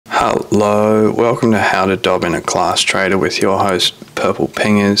Hello, welcome to How to Dob in a Class Trader with your host, Purple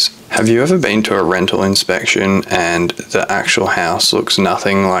Pingers. Have you ever been to a rental inspection and the actual house looks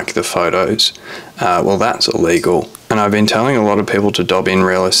nothing like the photos? Well, that's illegal. And I've been telling a lot of people to dob in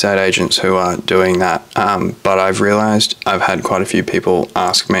real estate agents who are doing that, but I've realized I've had quite a few people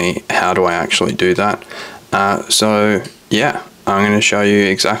ask me, how do I actually do that? So yeah, I'm going to show you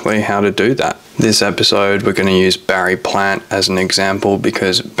exactly how to do that. This episode we're going to use Barry Plant as an example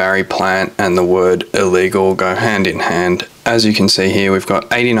because Barry Plant and the word illegal go hand in hand. As you can see here, we've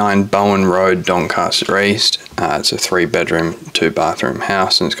got 89 Bowen Road, Doncaster East. It's a 3-bedroom, 2-bathroom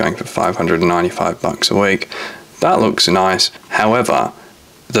house and it's going for $595 a week. That looks nice. However,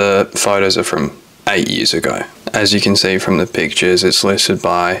 the photos are from 8 years ago. As you can see from the pictures, it's listed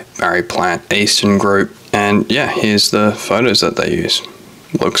by Barry Plant Eastern Group. And yeah, here's the photos that they use.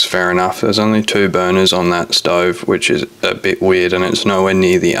 Looks fair enough. There's only 2 burners on that stove, which is a bit weird, and it's nowhere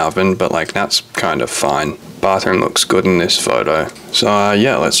near the oven, but like that's kind of fine. Bathroom looks good in this photo. So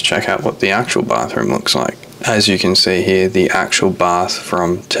yeah, let's check out what the actual bathroom looks like. As you can see here, the actual bath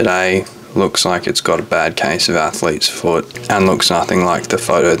from today looks like it's got a bad case of athlete's foot and looks nothing like the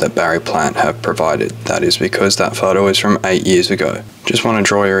photo that Barry Plant have provided. That is because that photo is from 8 years ago. Just want to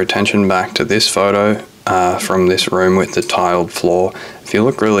draw your attention back to this photo from this room with the tiled floor. If you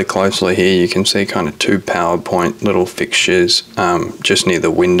look really closely here, you can see kind of 2 PowerPoint little fixtures just near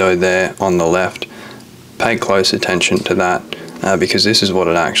the window there on the left. Pay close attention to that because this is what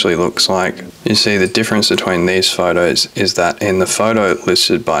it actually looks like. You see the difference between these photos is that in the photo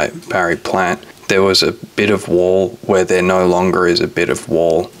listed by Barry Plant, there was a bit of wall where there no longer is a bit of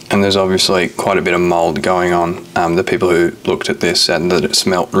wall. And there's obviously quite a bit of mold going on. The people who looked at this said that it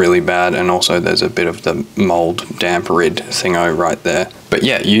smelt really bad, and also there's a bit of the mold damp rid thingo right there. But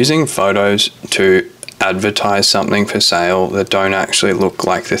yeah, using photos to advertise something for sale that don't actually look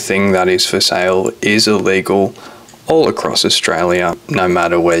like the thing that is for sale is illegal all across Australia, no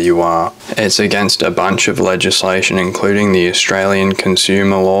matter where you are. It's against a bunch of legislation, including the Australian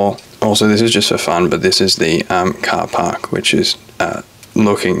Consumer Law. Also, this is just for fun, but this is the car park, which is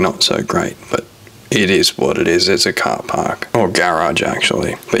looking not so great, but it is what it is. It's a car park, or garage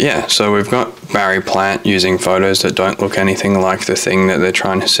actually. But yeah, so we've got Barry Plant using photos that don't look anything like the thing that they're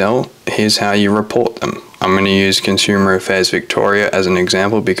trying to sell. Here's how you report them. I'm going to use Consumer Affairs Victoria as an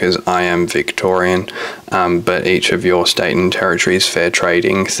example because I am Victorian, but each of your state and territories fair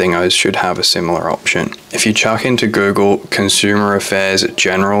trading thingos should have a similar option. If you chuck into Google Consumer Affairs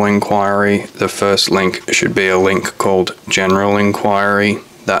General Inquiry, the first link should be a link called General Inquiry.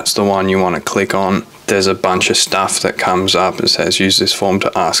 That's the one you want to click on. There's a bunch of stuff that comes up that says use this form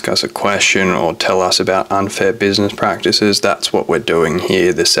to ask us a question or tell us about unfair business practices. That's what we're doing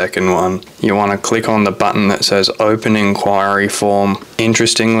here, the second one. You want to click on the button that says open inquiry form.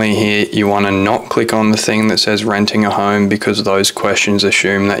 Interestingly here, you want to not click on the thing that says renting a home because those questions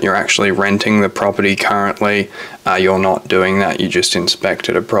assume that you're actually renting the property currently. You're not doing that, you just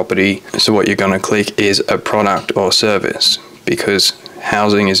inspected a property. So what you're going to click is a product or service because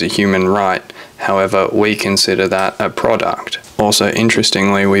housing is a human right. However, we consider that a product. Also,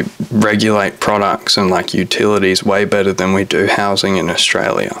 interestingly, we regulate products and like utilities way better than we do housing in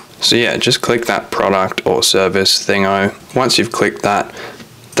Australia. So yeah, just click that product or service thingo. Once you've clicked that,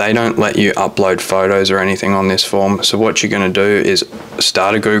 they don't let you upload photos or anything on this form. So what you're going to do is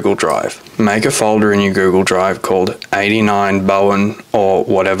start a Google Drive. Make a folder in your Google Drive called 89 Bowen or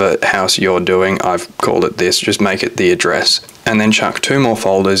whatever house you're doing. I've called it this. Just make it the address. And then chuck 2 more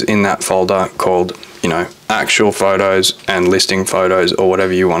folders in that folder called, actual photos and listing photos or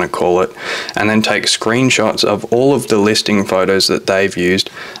whatever you want to call it. And then take screenshots of all of the listing photos that they've used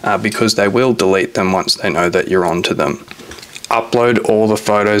because they will delete them once they know that you're onto them. Upload all the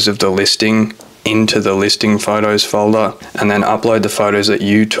photos of the listing into the listing photos folder and then upload the photos that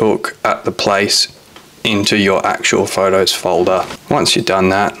you took at the place into your actual photos folder. Once you've done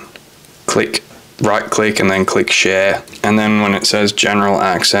that, right click and then click share, and then when it says general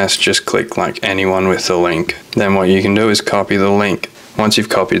access, just click like anyone with the link. Then what you can do is copy the link. Once you've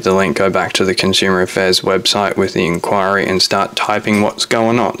copied the link, go back to the Consumer Affairs website with the inquiry and start typing what's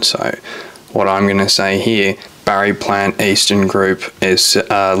going on. So what I'm going to say here, Barry Plant Eastern Group is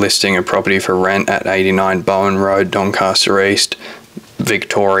listing a property for rent at 89 Bowen Road, Doncaster East,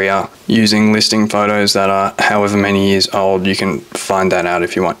 Victoria, using listing photos that are however many years old. You can find that out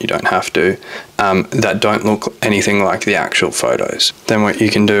if you want, you don't have to, that don't look anything like the actual photos. Then what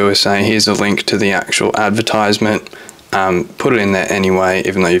you can do is say here's a link to the actual advertisement, put it in there anyway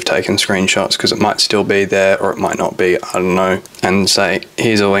even though you've taken screenshots because it might still be there or it might not be, I don't know, and say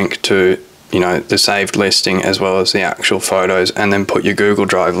here's a link to the saved listing as well as the actual photos, and then put your Google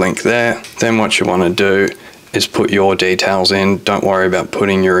Drive link there. Then what you want to do is put your details in. Don't worry about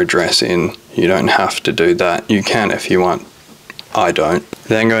putting your address in. You don't have to do that. You can if you want. I don't.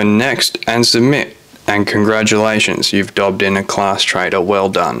 Then go next and submit. And congratulations, you've dobbed in a class trader. Well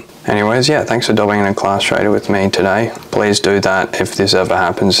done. Anyways, yeah, thanks for dobbing in a class trader with me today. Please do that if this ever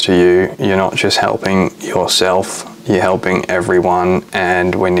happens to you. You're not just helping yourself, you're helping everyone,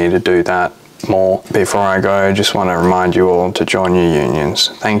 and we need to do that more. Before I go, I just want to remind you all to join your unions.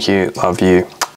 Thank you, love you.